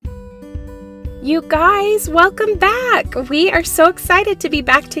You guys, welcome back! We are so excited to be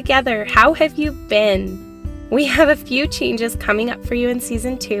back together. How have you been? We have a few changes coming up for you in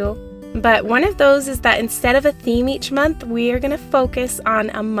Season 2, but one of those is that instead of a theme each month, we are going to focus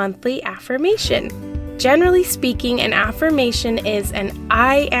on a monthly affirmation. Generally speaking, an affirmation is an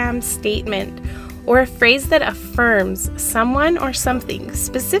I am statement, or a phrase that affirms someone or something.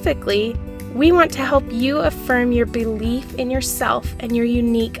 Specifically, we want to help you affirm your belief in yourself and your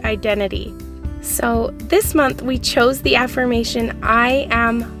unique identity. So this month we chose the affirmation, I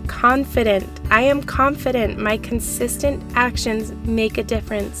am confident. I am confident. My consistent actions make a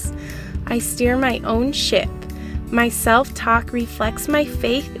difference. I steer my own ship. My self-talk reflects my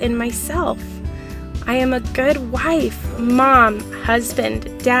faith in myself. I am a good wife, mom,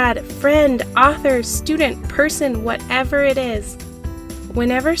 husband, dad, friend, author, student, person, whatever it is.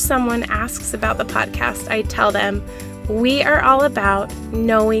 Whenever someone asks about the podcast, I tell them, we are all about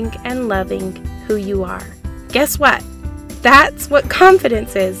knowing and loving who you are. Guess what? That's what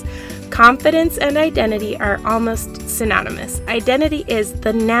confidence is. Confidence and identity are almost synonymous. Identity is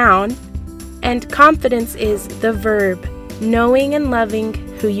the noun, and confidence is the verb, knowing and loving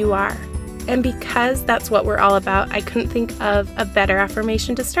who you are. And because that's what we're all about, I couldn't think of a better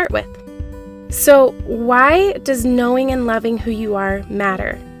affirmation to start with. So, why does knowing and loving who you are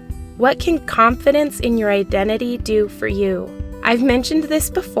matter? What can confidence in your identity do for you? I've mentioned this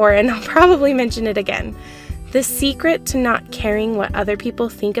before, and I'll probably mention it again. The secret to not caring what other people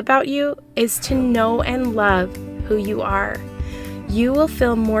think about you is to know and love who you are. You will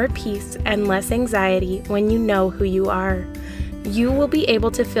feel more peace and less anxiety when you know who you are. You will be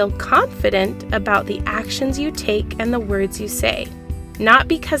able to feel confident about the actions you take and the words you say. Not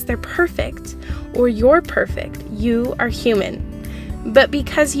because they're perfect or you're perfect, you are human. But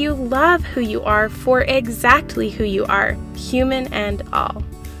because you love who you are for exactly who you are, human and all.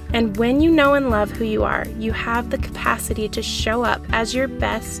 And when you know and love who you are, you have the capacity to show up as your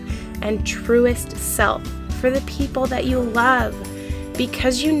best and truest self for the people that you love,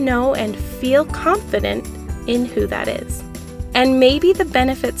 because you know and feel confident in who that is. And maybe the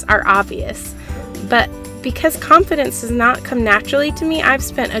benefits are obvious, but because confidence does not come naturally to me, I've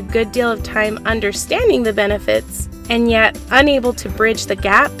spent a good deal of time understanding the benefits and yet unable to bridge the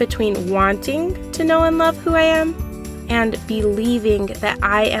gap between wanting to know and love who I am and believing that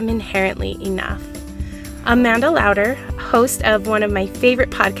I am inherently enough. Amanda Louder, host of one of my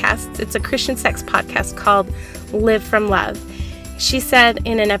favorite podcasts, it's a Christian sex podcast called Live from Love. She said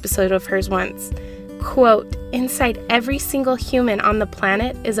in an episode of hers once, quote, inside every single human on the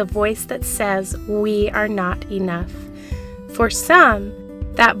planet is a voice that says we are not enough. For some,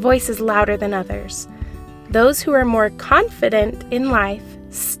 that voice is louder than others. Those who are more confident in life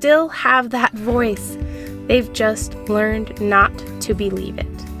still have that voice. They've just learned not to believe it.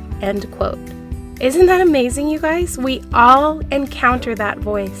 End quote. Isn't that amazing, you guys? We all encounter that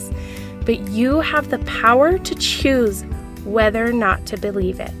voice, but you have the power to choose whether or not to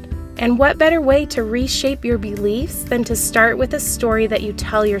believe it. And what better way to reshape your beliefs than to start with a story that you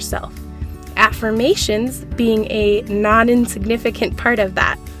tell yourself? Affirmations being a non-insignificant part of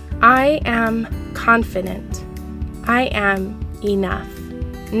that. I am confident. I am enough.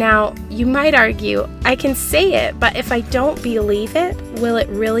 Now, you might argue, I can say it, but if I don't believe it, will it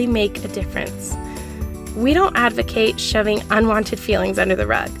really make a difference? We don't advocate shoving unwanted feelings under the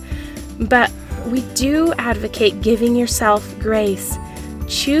rug, but we do advocate giving yourself grace.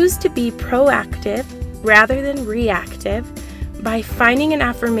 Choose to be proactive rather than reactive by finding an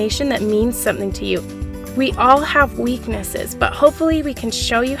affirmation that means something to you. We all have weaknesses, but hopefully we can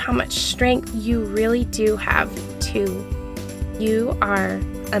show you how much strength you really do have too. You are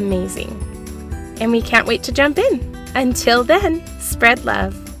amazing. And we can't wait to jump in. Until then, spread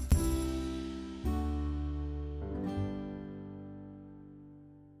love.